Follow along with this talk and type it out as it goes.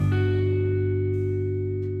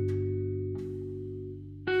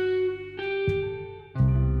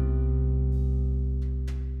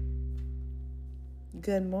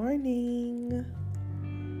Good morning.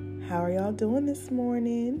 How are y'all doing this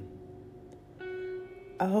morning?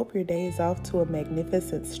 I hope your day is off to a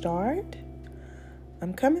magnificent start.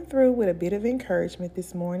 I'm coming through with a bit of encouragement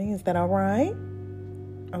this morning. Is that all right?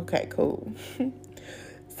 Okay, cool.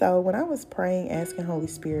 So when I was praying, asking Holy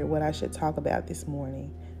Spirit what I should talk about this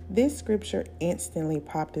morning, this scripture instantly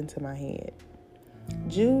popped into my head.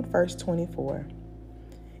 Jude, verse 24.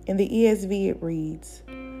 In the ESV, it reads,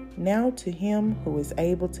 "Now to him who is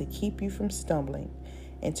able to keep you from stumbling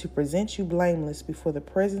and to present you blameless before the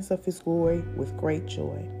presence of his glory with great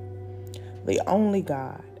joy. The only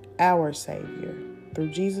God, our Savior, through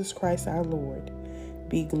Jesus Christ our Lord,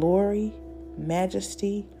 be glory,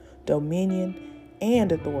 majesty, dominion,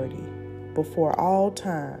 and authority before all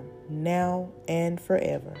time, now and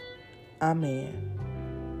forever. Amen."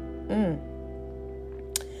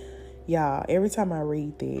 Y'all, every time I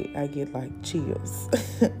read that, I get like chills.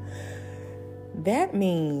 That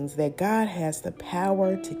means that God has the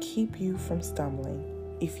power to keep you from stumbling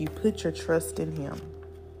if you put your trust in him.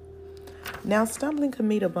 Now, stumbling can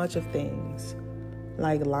mean a bunch of things,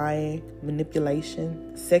 like lying,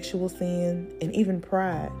 manipulation, sexual sin, and even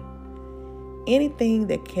pride. Anything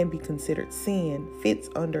that can be considered sin fits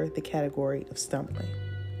under the category of stumbling.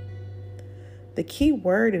 The key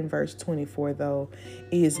word in verse 24, though,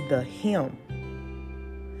 is the him.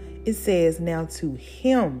 It says, "Now to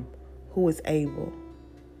him who is able,"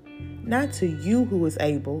 not to you who is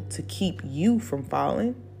able to keep you from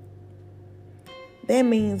falling. That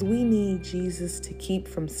means we need Jesus to keep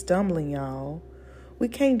from stumbling, y'all. We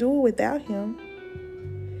can't do it without him.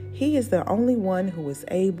 He is the only one who is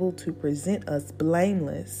able to present us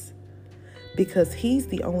blameless, because he's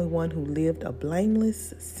the only one who lived a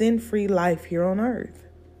blameless, sin-free life here on earth.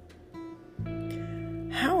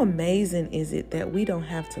 How amazing is it that we don't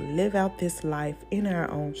have to live out this life in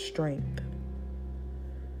our own strength?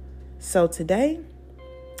 So today,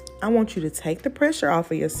 I want you to take the pressure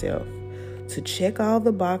off of yourself, to check all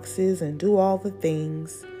the boxes and do all the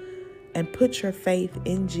things, and put your faith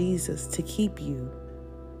in Jesus to keep you.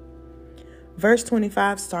 Verse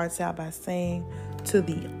 25 starts out by saying, "To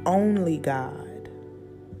the only God."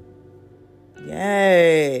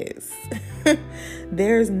 Yes.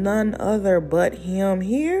 There's none other but him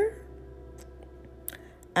here.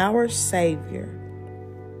 Our Savior,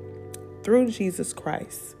 through Jesus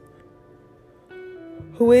Christ,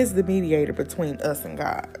 who is the mediator between us and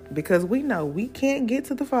God. Because we know we can't get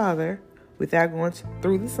to the Father without going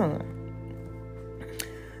through the Son.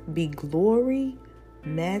 Be glory,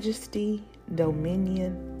 majesty,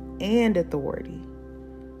 dominion, and authority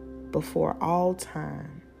before all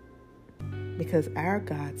time. Because our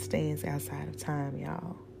God stands outside of time,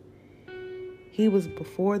 y'all. He was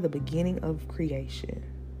before the beginning of creation,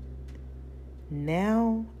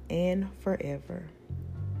 now and forever.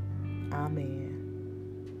 Amen.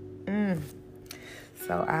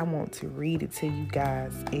 So I want to read it to you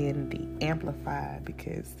guys in the Amplified,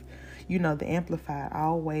 because you know the Amplified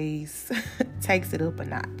always takes it up a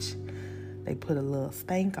notch. They put a little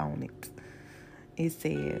stank on it. It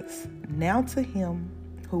says, "Now to him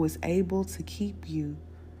who is able to keep you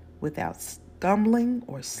without stumbling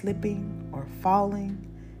or slipping or falling,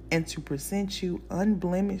 and to present you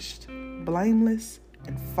unblemished, blameless,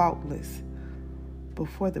 and faultless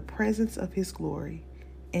before the presence of his glory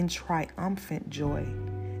in triumphant joy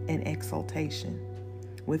and exultation,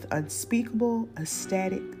 with unspeakable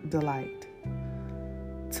ecstatic delight.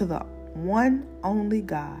 To the one only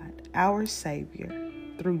God, our Savior,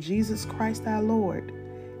 through Jesus Christ our Lord,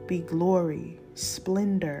 be glory,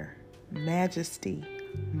 splendor, majesty,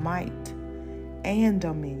 might, and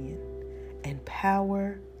dominion, and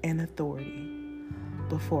power and authority,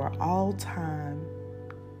 before all time,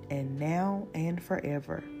 and now and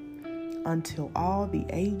forever, until all the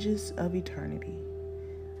ages of eternity.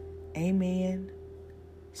 Amen.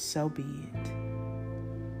 So be it."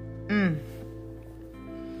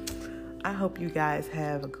 I hope you guys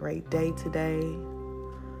have a great day today.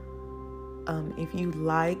 If you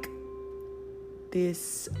like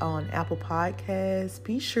this on Apple Podcasts,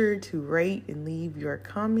 be sure to rate and leave your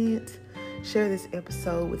comment. Share this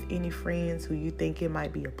episode with any friends who you think it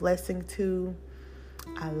might be a blessing to.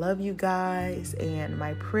 I love you guys, and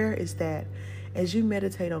my prayer is that as you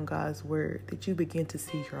meditate on God's word, that you begin to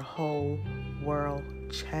see your whole world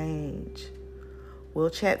change. We'll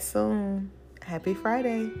chat soon. Happy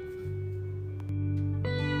Friday.